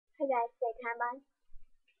guys say can I buy?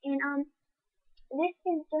 And this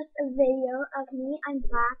is just a video of me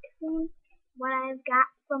unboxing what I've got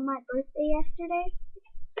from my birthday yesterday.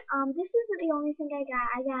 This isn't the only thing I got.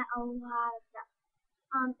 I got a lot of stuff.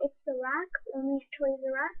 It's The Rock, only at Toys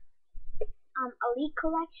R Us. Elite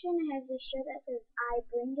Collection has this shirt that says I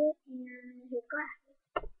bring it and his glasses.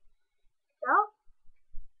 So,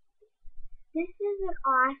 this is an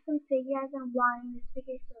awesome figure. I've been wanting this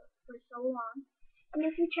figure for so long. And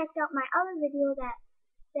if you checked out my other video that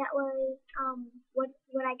was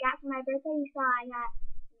what I got for my birthday, you saw I got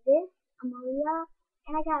this, a Maria,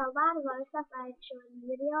 and I got a lot of other stuff that I showed in the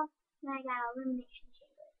video, and I got an elimination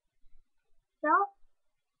chamber. So,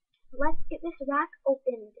 let's get this rock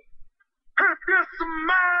opened. If you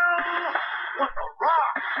smell what the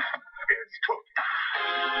rock is cooking.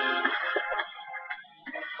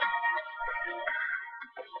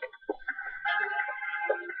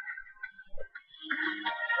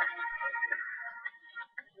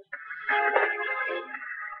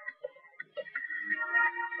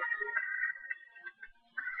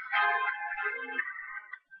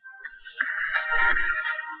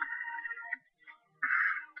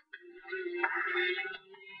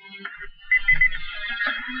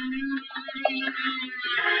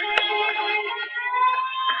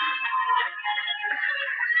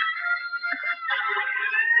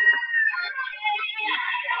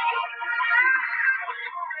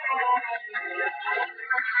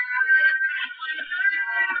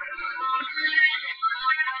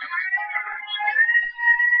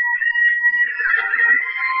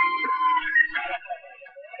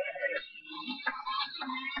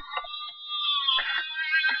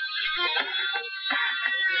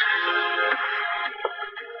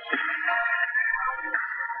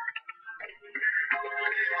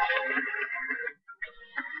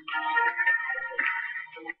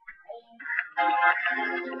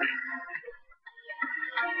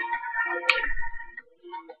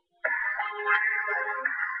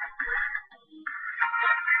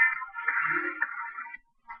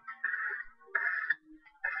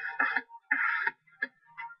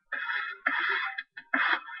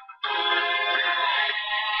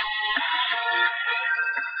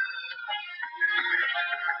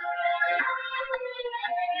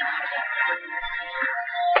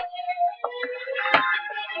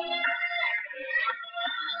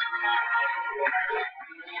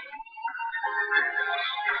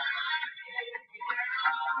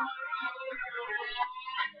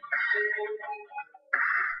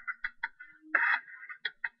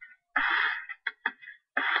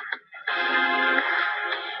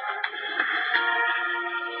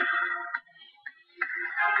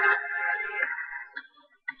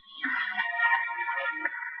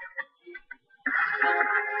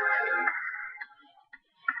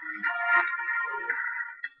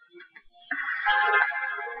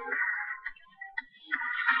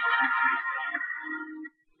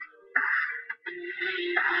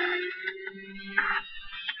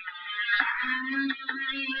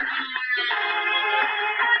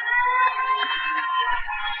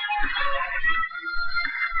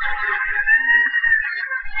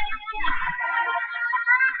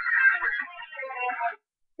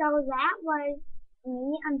 So that was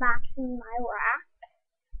me unboxing my rock.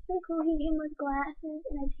 So cool, he came with glasses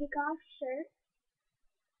and a take-off shirt.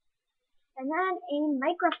 And then a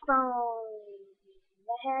microphone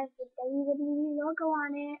that has the WWE logo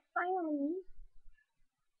on it, finally.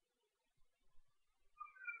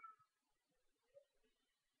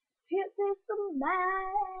 Hit this little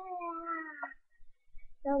bag.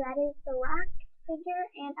 So that is the rock figure,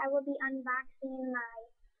 and I will be unboxing my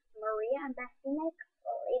Maria and Bethphoenix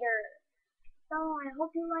later. So I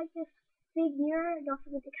hope you like this figure. Don't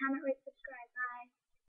forget to comment, rate, subscribe.